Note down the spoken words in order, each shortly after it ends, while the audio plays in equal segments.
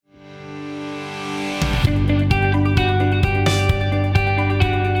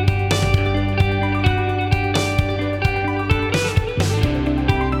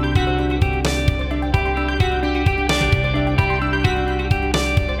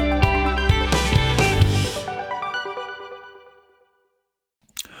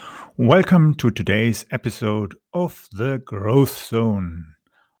Welcome to today's episode of The Growth Zone.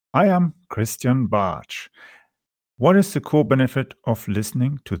 I am Christian Bartsch. What is the core benefit of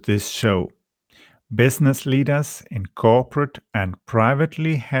listening to this show? Business leaders in corporate and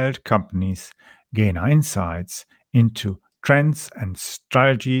privately held companies gain insights into trends and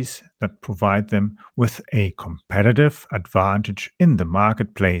strategies that provide them with a competitive advantage in the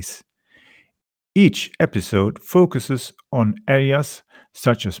marketplace. Each episode focuses on areas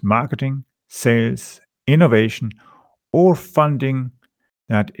such as marketing, sales, innovation, or funding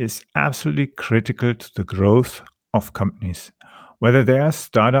that is absolutely critical to the growth of companies, whether they are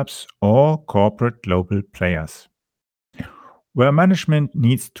startups or corporate global players. Where management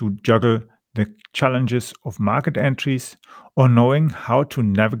needs to juggle the challenges of market entries or knowing how to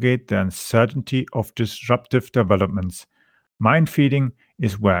navigate the uncertainty of disruptive developments, mind feeding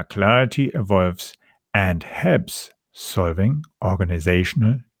is where clarity evolves and helps solving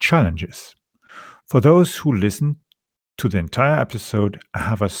organizational challenges. For those who listen to the entire episode, I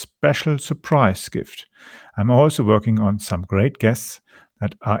have a special surprise gift. I'm also working on some great guests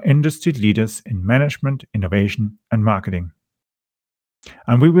that are industry leaders in management, innovation, and marketing.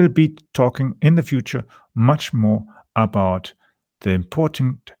 And we will be talking in the future much more about the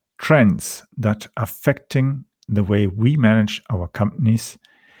important trends that are affecting the way we manage our companies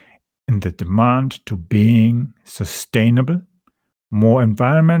in the demand to being sustainable, more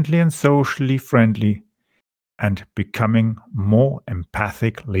environmentally and socially friendly, and becoming more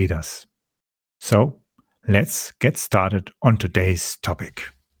empathic leaders. So, let's get started on today's topic.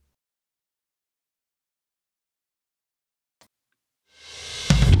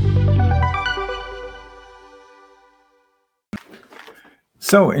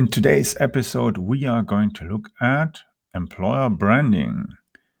 So, in today's episode, we are going to look at employer branding.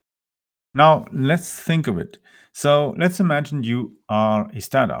 Now, let's think of it. So, let's imagine you are a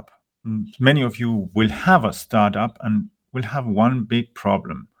startup. Many of you will have a startup and will have one big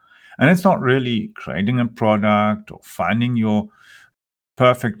problem. And it's not really creating a product or finding your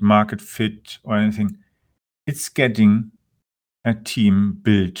perfect market fit or anything. It's getting a team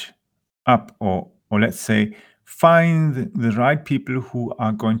built up, or let's say, find the right people who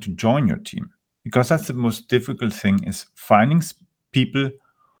are going to join your team. Because that's the most difficult thing, is finding people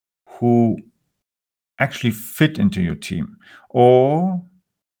who actually fit into your team. Or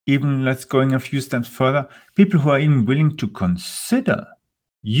even, let's going a few steps further, people who are even willing to consider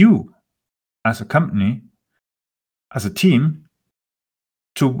you as a company, as a team,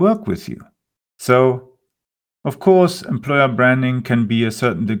 to work with you. So, of course, employer branding can be a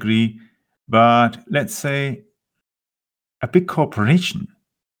certain degree, but let's say a big corporation,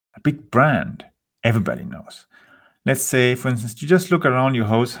 a big brand, everybody knows. Let's say, for instance, you just look around your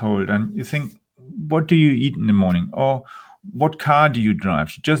household and you think, what do you eat in the morning? Or what car do you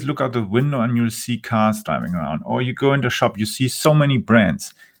drive? You just look out the window and you'll see cars driving around. Or you go into a shop, you see so many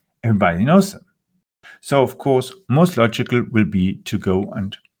brands. Everybody knows them. So, of course, most logical will be to go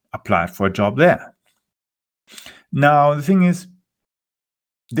and apply for a job there. Now, the thing is,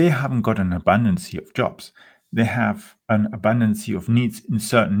 they haven't got an abundance of jobs. They have an abundance of needs in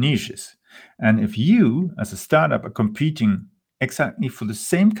certain niches. And if you, as a startup, are competing exactly for the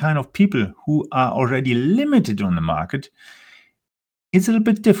same kind of people who are already limited on the market, it's a little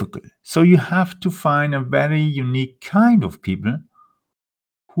bit difficult. So you have to find a very unique kind of people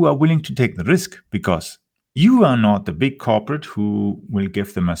who are willing to take the risk, because you are not the big corporate who will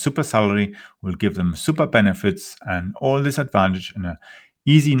give them a super salary, will give them super benefits and all this advantage in an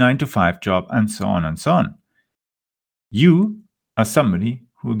easy 9-to-5 job and so on and so on. You are somebody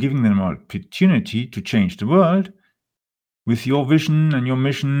who are giving them an opportunity to change the world with your vision and your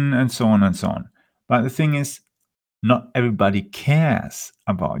mission and so on and so on. But the thing is, not everybody cares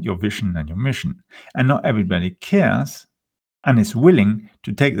about your vision and your mission. And not everybody cares and is willing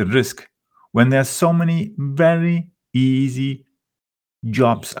to take the risk when there are so many very easy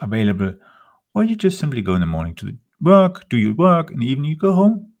jobs available, or you just simply go in the morning to work, do your work, in the evening you go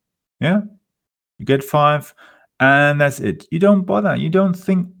home. Yeah, you get 5, and that's it. You don't bother. You don't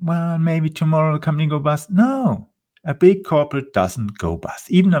think, well, maybe tomorrow the company go bust. No, a big corporate doesn't go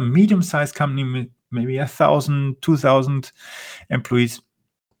bust. Even a medium-sized company with maybe 1,000, 2,000 employees,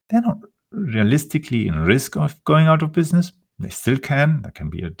 they're not realistically in risk of going out of business. They still can. There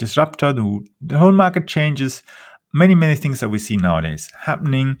can be a disruptor. The whole market changes. Many things that we see nowadays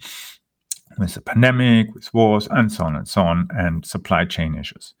happening with the pandemic, with wars, and so on, and supply chain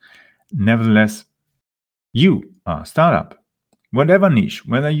issues. Nevertheless, you are a startup, whatever niche,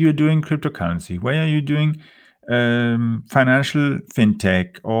 whether you're doing cryptocurrency, whether you're doing financial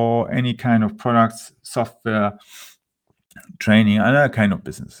fintech, or any kind of products, software, training, another kind of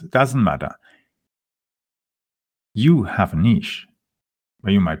business. It doesn't matter. You have a niche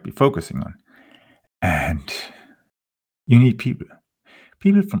where you might be focusing on. And you need people.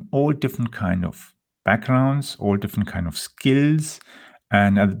 People from all different kind of backgrounds, all different kind of skills.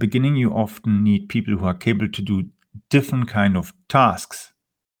 And at the beginning, you often need people who are capable to do different kind of tasks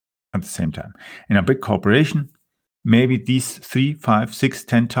at the same time. In a big corporation, maybe these 3, 5, 6,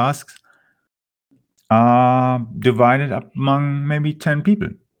 10 tasks are divided up among maybe 10 people.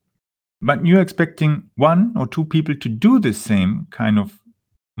 But you're expecting 1 or 2 people to do the same kind of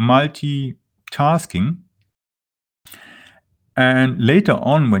multitasking. And later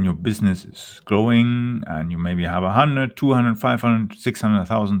on, when your business is growing and you maybe have 100, 200, 500,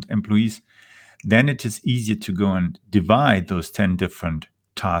 600,000 employees, then it is easier to go and divide those 10 different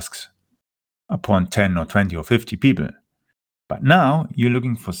tasks upon 10 or 20 or 50 people. But now you're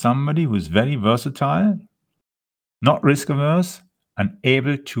looking for somebody who is very versatile, not risk averse, and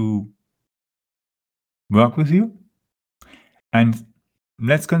able to work with you. And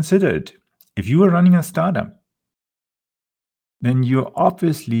let's consider it. If you are running a startup, then you're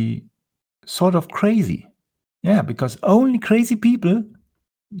obviously sort of crazy. Yeah, because only crazy people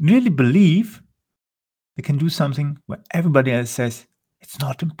really believe they can do something where everybody else says it's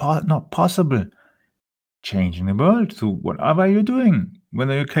not possible. Changing the world through whatever you're doing,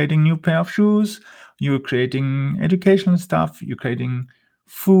 whether you're creating a new pair of shoes, you're creating educational stuff, you're creating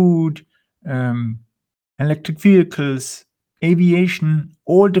food, electric vehicles, aviation,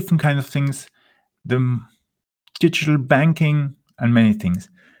 all different kinds of things, the digital banking, and many things.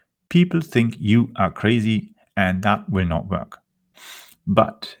 People think you are crazy and that will not work.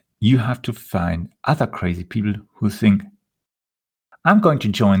 But you have to find other crazy people who think, I'm going to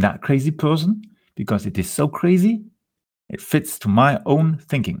join that crazy person because it is so crazy, it fits to my own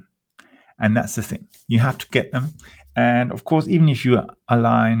thinking. And that's the thing. You have to get them. And of course, even if you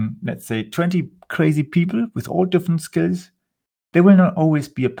align, let's say, 20 crazy people with all different skills, they will not always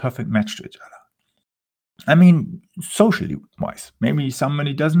be a perfect match to each other. I mean, socially wise, maybe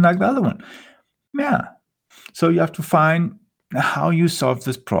somebody doesn't like the other one. Yeah. So you have to find how you solve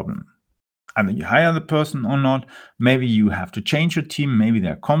this problem. Either you hire the person or not. Maybe you have to change your team. Maybe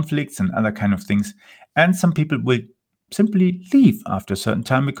there are conflicts and other kind of things. And some people will simply leave after a certain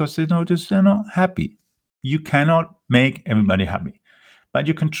time because they notice they're not happy. You cannot make everybody happy. But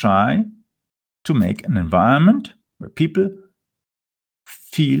you can try to make an environment where people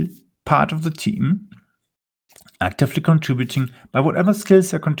feel part of the team, actively contributing by whatever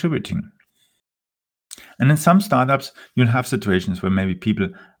skills they're contributing. And in some startups, you'll have situations where maybe people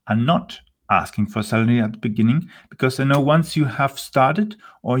are not asking for salary at the beginning because they know once you have started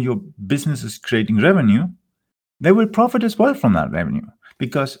or your business is creating revenue, they will profit as well from that revenue.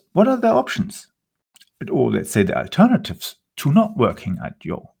 Because what are their options? Or let's say the alternatives to not working at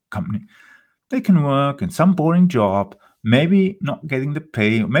your company. They can work in some boring job, maybe not getting the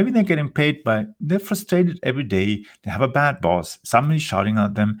pay, or maybe they're getting paid, but they're frustrated every day. They have a bad boss, somebody shouting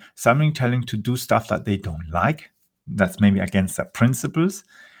at them, somebody telling to do stuff that they don't like. That's maybe against their principles.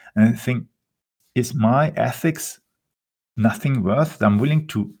 And I think, is my ethics nothing worth? I'm willing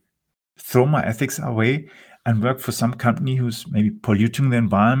to throw my ethics away and work for some company who's maybe polluting the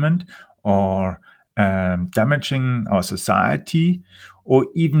environment or damaging our society or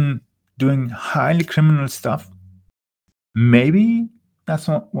even doing highly criminal stuff. Maybe that's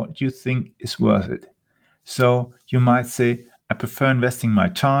not what you think is worth it. So you might say, I prefer investing my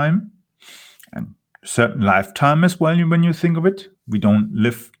time and certain lifetime as well when you think of it. We don't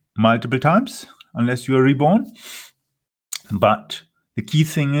live multiple times unless you are reborn. But the key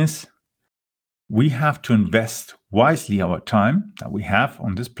thing is we have to invest wisely our time that we have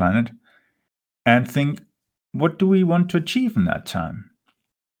on this planet and think, what do we want to achieve in that time?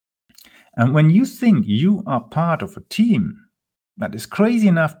 And when you think you are part of a team that is crazy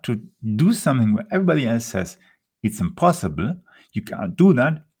enough to do something where everybody else says it's impossible, you can't do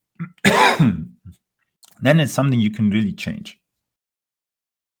that, then it's something you can really change.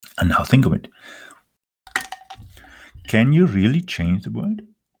 And now think of it. Can you really change the world?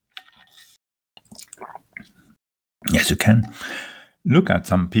 Yes, you can. Look at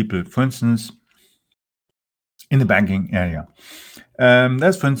some people, for instance, in the banking area.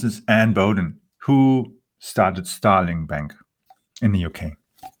 There's, for instance, Anne Boden, who started Starling Bank in the UK.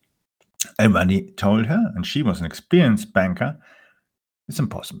 Everybody told her, and she was an experienced banker, it's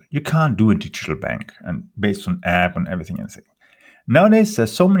impossible. You can't do a digital bank and based on app and everything else. Nowadays,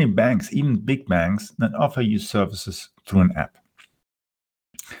 there's so many banks, even big banks, that offer you services through an app.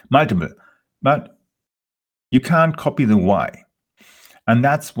 Multiple. But you can't copy the why. And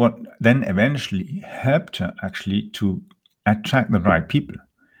that's what then eventually helped her actually to attract the right people.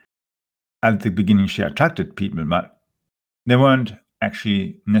 At the beginning, she attracted people, but they weren't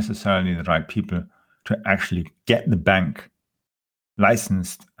actually necessarily the right people to actually get the bank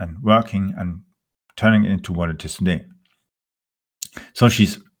licensed and working and turning it into what it is today. So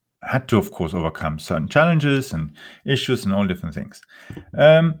she's had to, of course, overcome certain challenges and issues and all different things.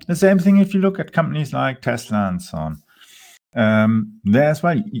 The same thing if you look at companies like Tesla and so on. There as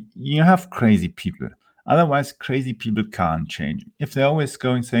well, you have crazy people. Otherwise, crazy people can't change. If they're always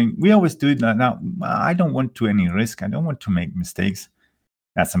going saying, we always do it like now, I don't want to any risk, I don't want to make mistakes,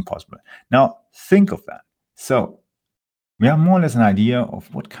 that's impossible. Now, think of that. So, we have more or less an idea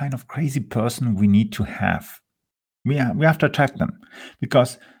of what kind of crazy person we need to have. We have to attract them,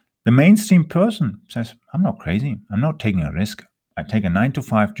 because the mainstream person says, I'm not crazy, I'm not taking a risk. I take a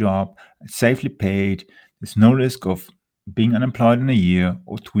 9-to-5 job, it's safely paid, there's no risk of being unemployed in a year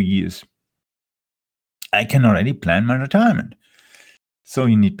or 2 years. I can already plan my retirement. So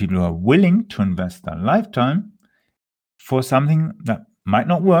you need people who are willing to invest their lifetime for something that might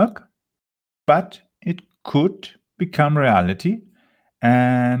not work, but it could become reality.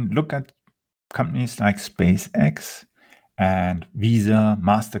 And look at companies like SpaceX and Visa,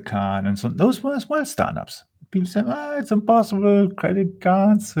 MasterCard, and so on. Those were as well startups. People say, it's impossible, credit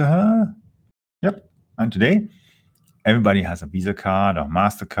cards. Yep. And today, everybody has a Visa card or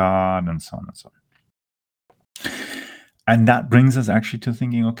MasterCard and so on and so on. And that brings us actually to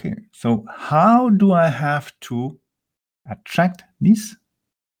thinking, okay, so how do I have to attract these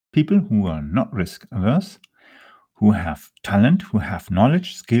people who are not risk averse, who have talent, who have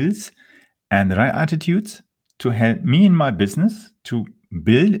knowledge, skills, and the right attitudes to help me in my business to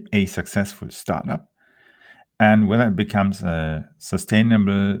build a successful startup? And whether it becomes a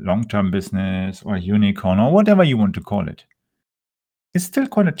sustainable long-term business or a unicorn or whatever you want to call it, it's still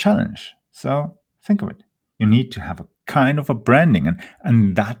quite a challenge. So think of it. You need to have a kind of a branding,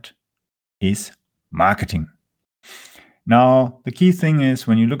 and that is marketing. Now, the key thing is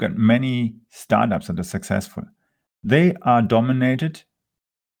when you look at many startups that are successful, they are dominated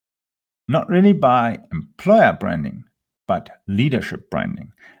not really by employer branding, but leadership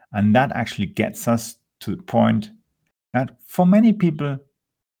branding. And that actually gets us to the point that for many people,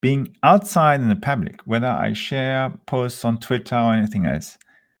 being outside in the public, whether I share posts on Twitter or anything else,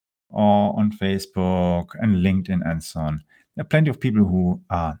 or on Facebook and LinkedIn and so on, there are plenty of people who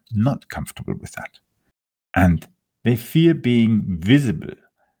are not comfortable with that. And they fear being visible.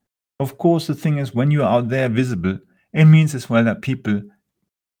 Of course, the thing is, when you're out there visible, it means as well that people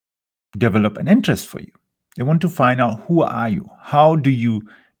develop an interest for you. They want to find out, who are you? How do you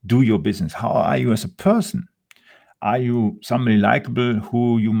do your business? How are you as a person? Are you somebody likable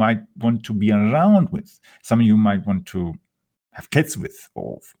who you might want to be around with? Somebody you might want to have kids with,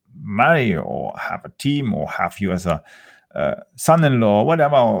 or marry, or have a team, or have you as a son-in-law,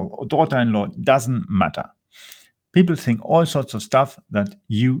 whatever, or daughter-in-law, doesn't matter. People think all sorts of stuff that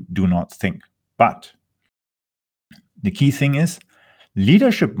you do not think. But the key thing is,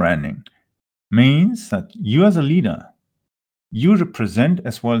 leadership branding means that you as a leader, you represent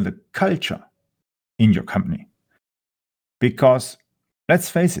as well the culture in your company. Because let's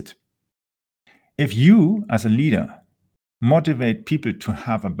face it, if you as a leader motivate people to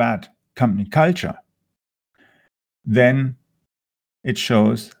have a bad company culture, then it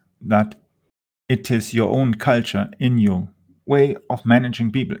shows that it is your own culture in your way of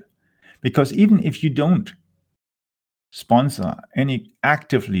managing people. Because even if you don't sponsor any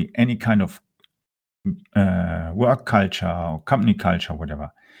kind of work culture or company culture,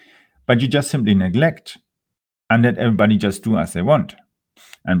 whatever, but you just simply neglect and let everybody just do as they want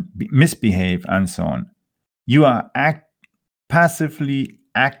and misbehave and so on, you are passively,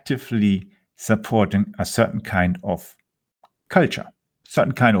 actively supporting a certain kind of culture,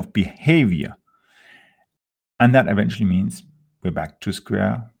 certain kind of behavior. And that eventually means we're back to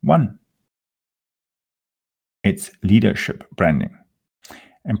square one. It's leadership branding.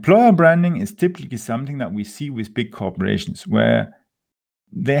 Employer branding is typically something that we see with big corporations where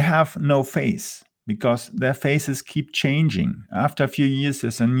they have no face because their faces keep changing. After a few years,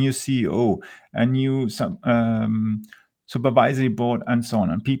 there's a new CEO, a new supervisory board, and so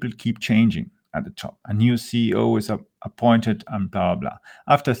on. And people keep changing at the top. A new CEO is appointed and blah, blah.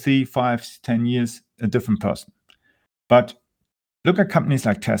 After 3, 5, 10 years, a different person. But look at companies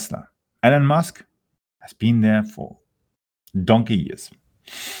like Tesla. Elon Musk has been there for donkey years.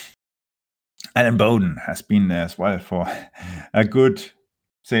 Alan Bowden has been there as well for a good,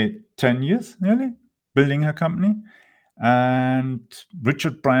 say, 10 years, nearly, building her company. And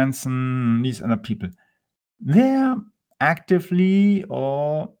Richard Branson, these other people, they're actively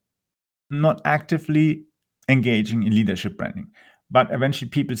or not actively engaging in leadership branding. But eventually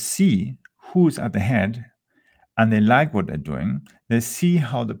people see who's at the head and they like what they're doing. They see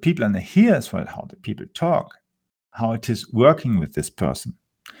how the people, and they hear as well how the people talk, how it is working with this person.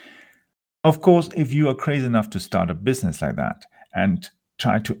 Of course, if you are crazy enough to start a business like that and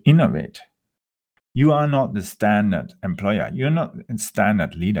try to innovate, you are not the standard employer. You're not a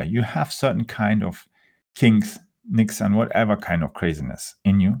standard leader. You have certain kind of kinks, nicks, and whatever kind of craziness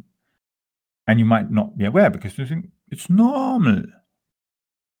in you. And you might not be aware because you think it's normal.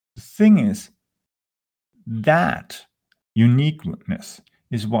 The thing is, that uniqueness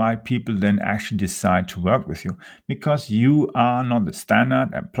is why people then actually decide to work with you, because you are not the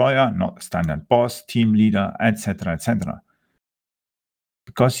standard employer, not the standard boss, team leader, etc., etc.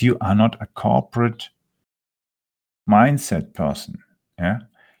 Because you are not a corporate mindset person. Yeah,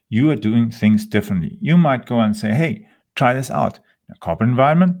 you are doing things differently. You might go and say, "Hey, try this out." In a corporate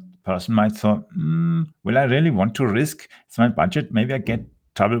environment, the person might thought, "Will I really want to risk? It's my budget. Maybe I get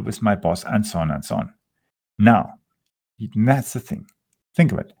trouble with my boss," and so on and so on. Now, that's the thing.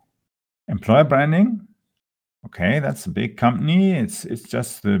 Think of it. Employer branding, okay, that's a big company. It's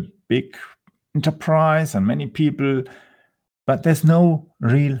just a big enterprise and many people, but there's no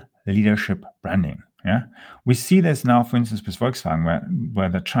real leadership branding. Yeah, we see this now, for instance, with Volkswagen, where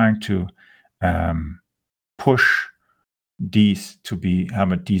they're trying to push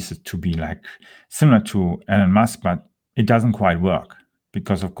Herbert Diess to be like similar to Elon Musk, but it doesn't quite work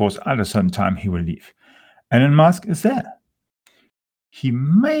because, of course, at a certain time he will leave. Elon Musk is there. He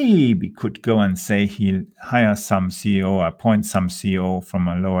maybe could go and say he'll hire some CEO, appoint some CEO from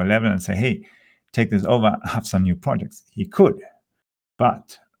a lower level and say, "Hey, take this over, have some new projects." He could.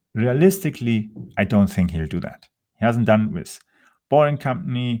 But realistically, I don't think he'll do that. He hasn't done it with Boring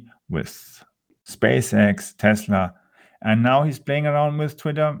Company, with SpaceX, Tesla, and now he's playing around with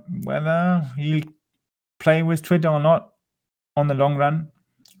Twitter. Whether he'll play with Twitter or not on the long run,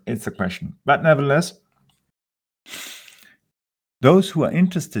 it's a question. But nevertheless, those who are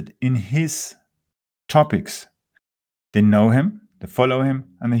interested in his topics, they know him, they follow him,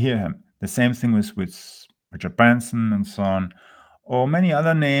 and they hear him. The same thing with Richard Branson and so on, or many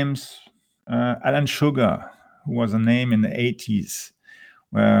other names. Alan Sugar, who was a name in the 80s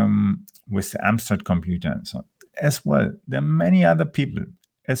with the Amstrad computer and so on. As well, there are many other people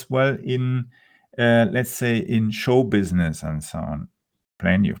as well in, let's say, in show business and so on.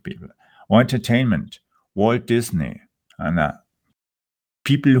 Plenty of people. Or entertainment, Walt Disney, and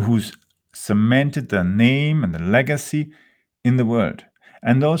people who's cemented their name and the legacy in the world.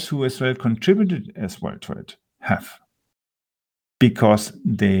 And those who as well contributed as well to it have. Because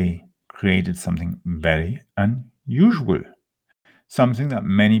they created something very unusual. Something that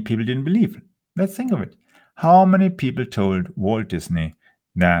many people didn't believe. Let's think of it. How many people told Walt Disney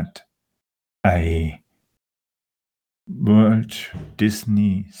that a World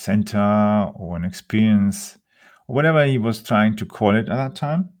Disney Center or an experience or whatever he was trying to call it at that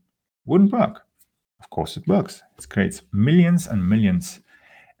time wouldn't work? Of course it works. It creates millions and millions.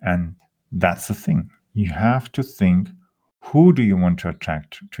 And that's the thing. You have to think, who do you want to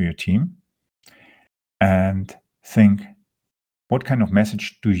attract to your team? And think, what kind of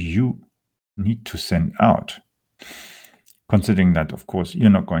message do you need to send out? Considering that, of course,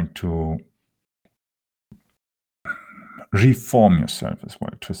 you're not going to reform yourself as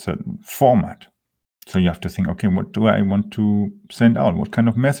well to a certain format. So you have to think, okay, what do I want to send out? What kind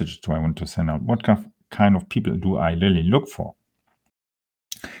of message do I want to send out? What kind of people do I really look for?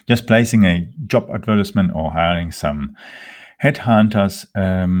 Just placing a job advertisement or hiring some headhunters,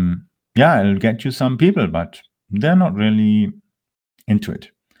 it'll get you some people, but they're not really into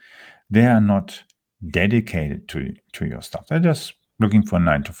it. They are not dedicated to your stuff. They're just looking for a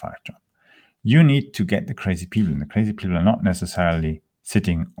 9-to-5 job. You need to get the crazy people, and the crazy people are not necessarily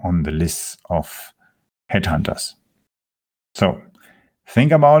sitting on the lists of headhunters. So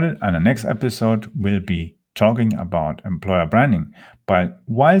think about it, and the next episode will be talking about employer branding. But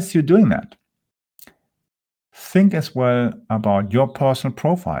whilst you're doing that, think as well about your personal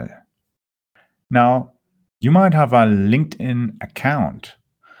profile. Now, you might have a LinkedIn account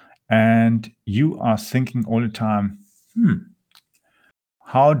and you are thinking all the time,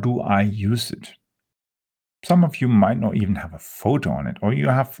 how do I use it? Some of you might not even have a photo on it, or you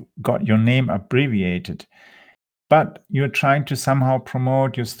have got your name abbreviated, but you're trying to somehow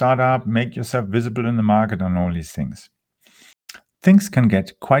promote your startup, make yourself visible in the market and all these things. Things can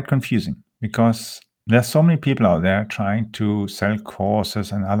get quite confusing because there's so many people out there trying to sell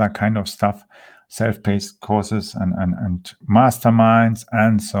courses and other kind of stuff, self-paced courses and masterminds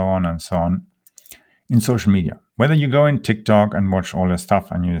and so on in social media. Whether you go in TikTok and watch all this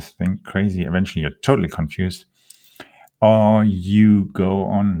stuff and you think crazy, eventually you're totally confused, or you go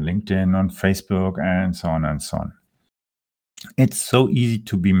on LinkedIn, on Facebook, and so on and so on. It's so easy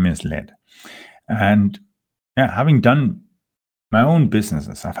to be misled. And yeah, having done my own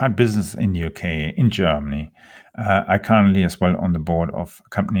businesses, I've had business in the UK, in Germany. I currently as well on the board of a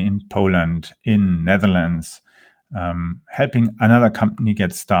company in Poland, in Netherlands, helping another company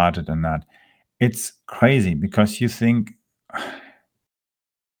get started and that. It's crazy because you think, I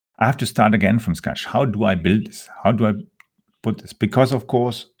have to start again from scratch. How do I build this? How do I put this? Because, of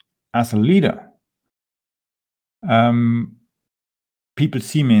course, as a leader, people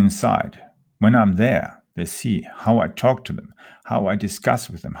see me inside. When I'm there, they see how I talk to them, how I discuss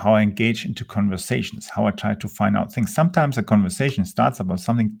with them, how I engage into conversations, how I try to find out things. Sometimes a conversation starts about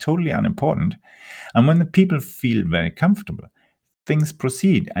something totally unimportant. And when the people feel very comfortable, things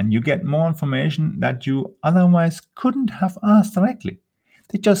proceed and you get more information that you otherwise couldn't have asked directly.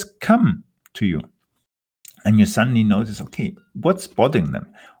 They just come to you. And you suddenly notice, okay, what's bothering them?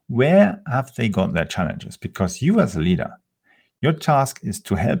 Where have they got their challenges? Because you as a leader, your task is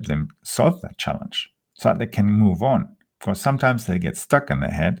to help them solve that challenge so that they can move on. Because sometimes they get stuck in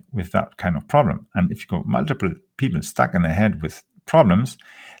their head with that kind of problem. And if you got multiple people stuck in their head with problems,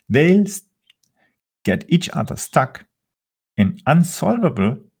 they'll get each other stuck in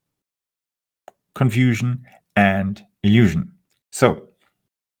unsolvable confusion and illusion. So,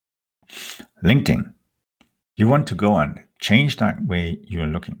 LinkedIn, you want to go and change that way you're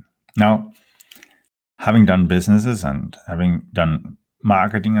looking. Now, having done businesses and having done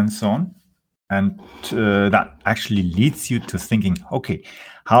marketing and so on, and that actually leads you to thinking, okay,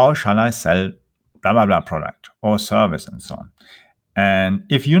 how shall I sell blah, blah, blah product or service and so on. And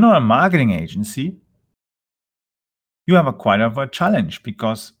if you're not a marketing agency, you have quite of a challenge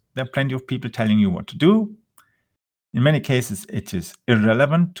because there are plenty of people telling you what to do. In many cases, it is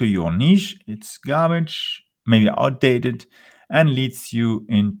irrelevant to your niche. It's garbage, maybe outdated, and leads you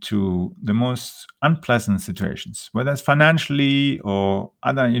into the most unpleasant situations, whether it's financially or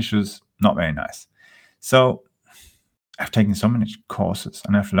other issues, not very nice. So I've taken so many courses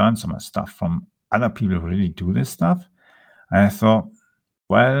and I've learned so much stuff from other people who really do this stuff. And I thought,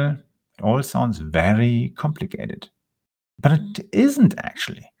 well, it all sounds very complicated, but it isn't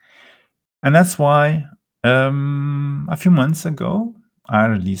actually. And that's why a few months ago, I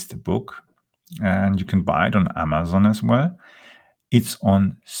released a book, and you can buy it on Amazon as well. It's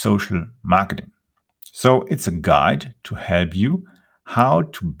on social marketing. So it's a guide to help you how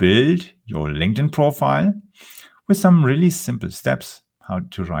to build your LinkedIn profile with some really simple steps, how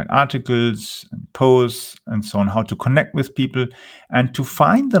to write articles and posts and so on, how to connect with people and to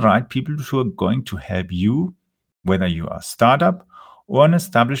find the right people who are going to help you, whether you are a startup or an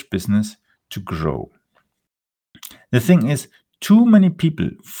established business, to grow. The thing is, too many people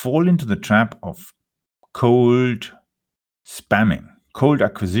fall into the trap of cold spamming, cold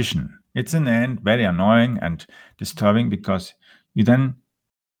acquisition. It's in the end very annoying and disturbing because you then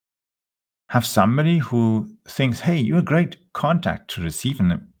have somebody who thinks, hey, you're a great contact to receive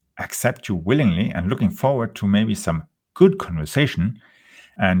and accept you willingly and looking forward to maybe some good conversation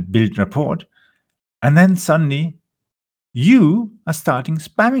and build rapport. And then suddenly you are starting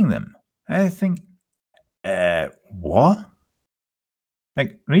spamming them. And I think, what?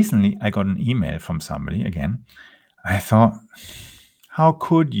 Like recently, I got an email from somebody again. I thought, how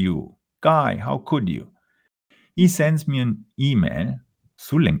could you? Guy, how could you? He sends me an email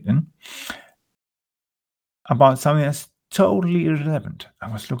through LinkedIn about something that's totally irrelevant.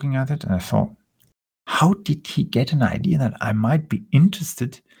 I was looking at it and I thought, how did he get an idea that I might be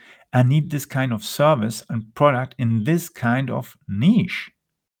interested and need this kind of service and product in this kind of niche?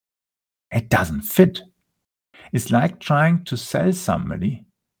 It doesn't fit. It's like trying to sell somebody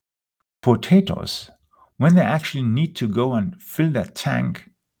potatoes when they actually need to go and fill their tank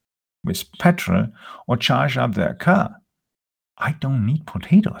with petrol or charge up their car. I don't need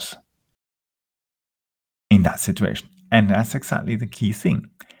potatoes in that situation. And that's exactly the key thing.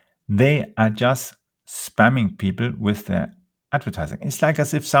 They are just spamming people with their advertising. It's like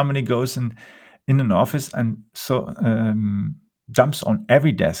as if somebody goes in an office and so dumps on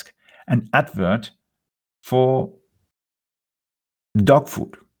every desk an advert for dog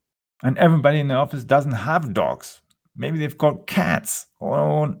food. And everybody in the office doesn't have dogs. Maybe they've got cats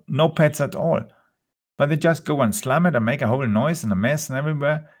or no pets at all. But they just go and slam it and make a whole noise and a mess and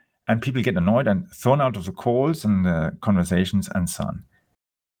everywhere. And people get annoyed and thrown out of the calls and the conversations and so on.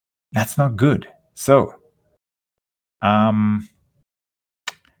 That's not good. So,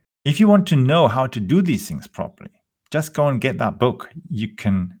 if you want to know how to do these things properly, just go and get that book. You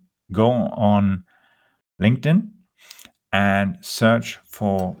can go on LinkedIn and search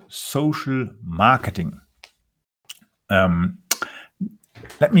for social marketing.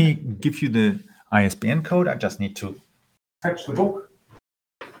 Let me give you the ISBN code. I just need to fetch the book.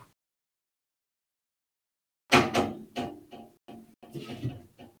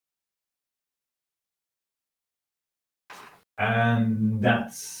 And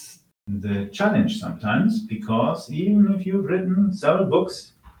that's the challenge sometimes, because even if you've written several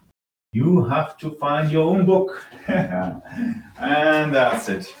books, you have to find your own book. And that's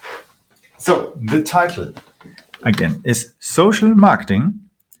it. So the title, again, is Social Marketing,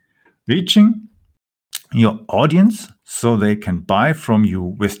 Reaching Your Audience so they can buy from you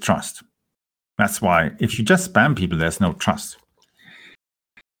with trust. That's why if you just spam people, there's no trust.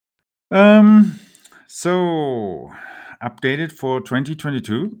 So updated for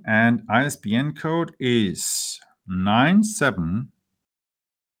 2022, and ISBN code is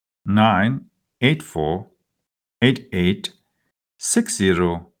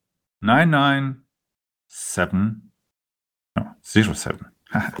 9798488609907. No, 07.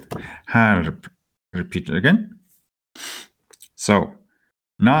 I'll repeat it again. So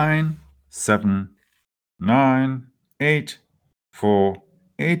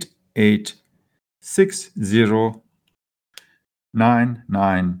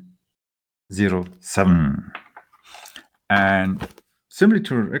And simply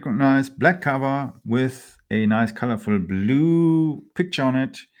to recognize, black cover with a nice colorful blue picture on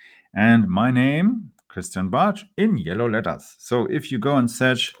it, and my name, Christian Bartsch, in yellow letters. So if you go and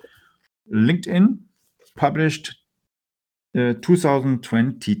search LinkedIn, published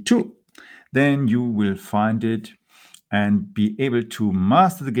 2022, then you will find it and be able to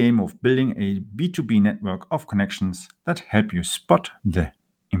master the game of building a B2B network of connections that help you spot the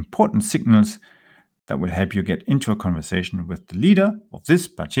important signals that will help you get into a conversation with the leader of this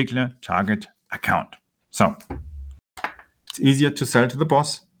particular target account. So it's easier to sell to the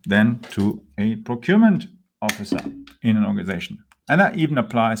boss than to a procurement officer in an organization. And that even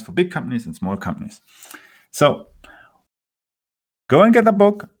applies for big companies and small companies. So go and get the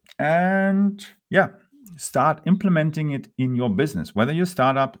book and start implementing it in your business, whether you're a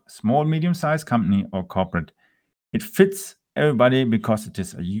startup, small, medium-sized company, or corporate. It fits everybody because it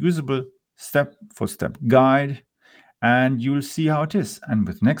is a usable step-for-step guide, and you'll see how it is. And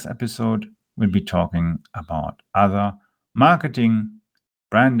with next episode, we'll be talking about other marketing,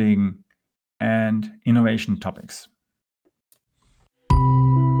 branding, and innovation topics.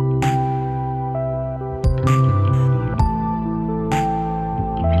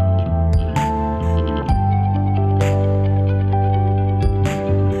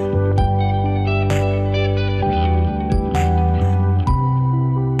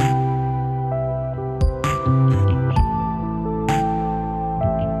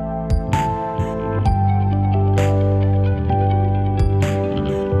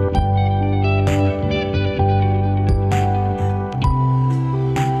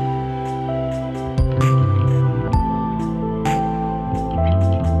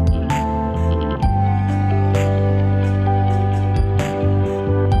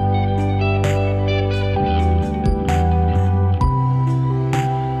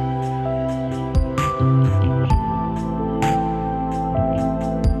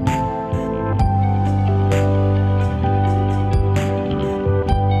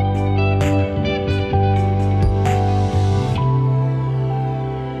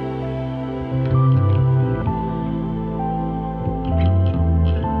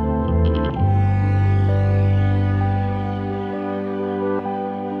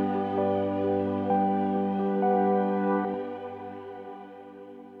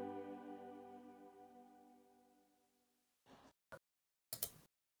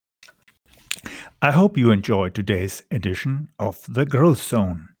 I hope you enjoyed today's edition of the Growth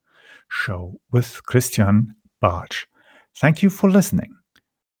Zone show with Christian Bartsch. Thank you for listening.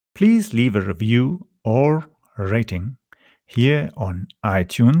 Please leave a review or rating here on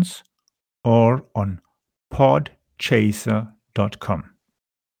iTunes or on podchaser.com.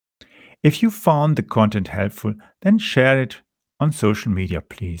 If you found the content helpful, then share it on social media,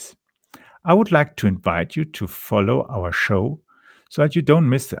 please. I would like to invite you to follow our show so that you don't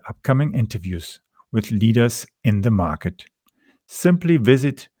miss the upcoming interviews with leaders in the market. Simply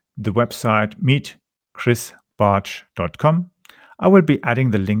visit the website meetchrisbartsch.com. I will be adding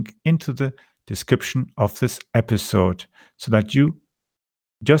the link into the description of this episode so that you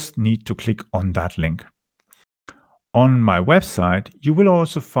just need to click on that link. On my website, you will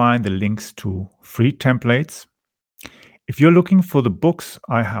also find the links to free templates. If you're looking for the books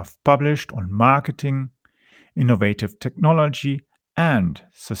I have published on marketing, innovative technology, and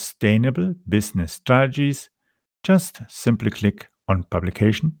sustainable business strategies, just simply click on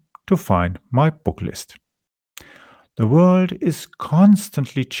publication to find my book list. The world is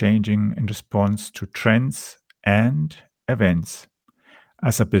constantly changing in response to trends and events.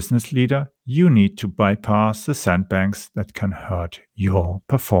 As a business leader, you need to bypass the sandbanks that can hurt your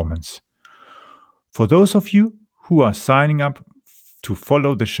performance. For those of you who are signing up to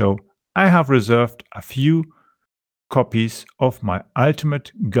follow the show, I have reserved a few copies of my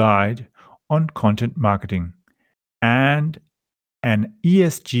ultimate guide on content marketing and an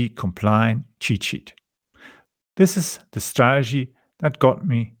ESG compliant cheat sheet. This is the strategy that got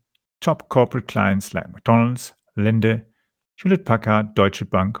me top corporate clients like McDonald's, Linde, Hewlett Packard, Deutsche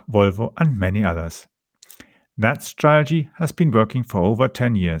Bank, Volvo, and many others. That strategy has been working for over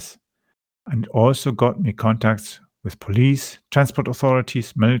 10 years and also got me contacts with police, transport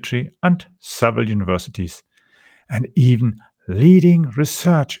authorities, military, and several universities, and even leading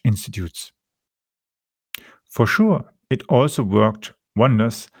research institutes. For sure, it also worked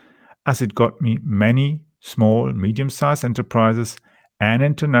wonders as it got me many small, medium-sized enterprises and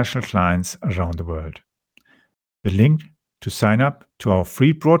international clients around the world. The link to sign up to our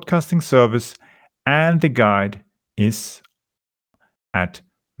free broadcasting service and the guide is at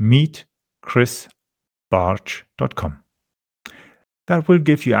meetchrisbartsch.com. That will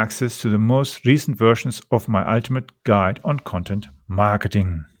give you access to the most recent versions of my ultimate guide on content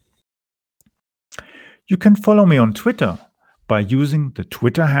marketing. You can follow me on Twitter by using the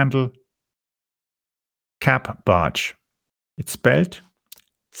Twitter handle CapBartsch. It's spelled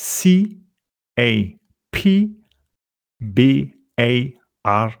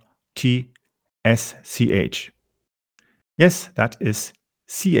CapBartschh. Yes, that is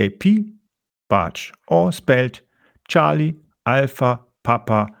CAP Bartsch, or spelled Charlie Alpha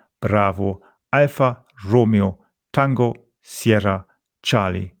Papa Bravo Alpha Romeo Tango Sierra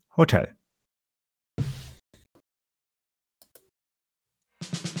Charlie Hotel.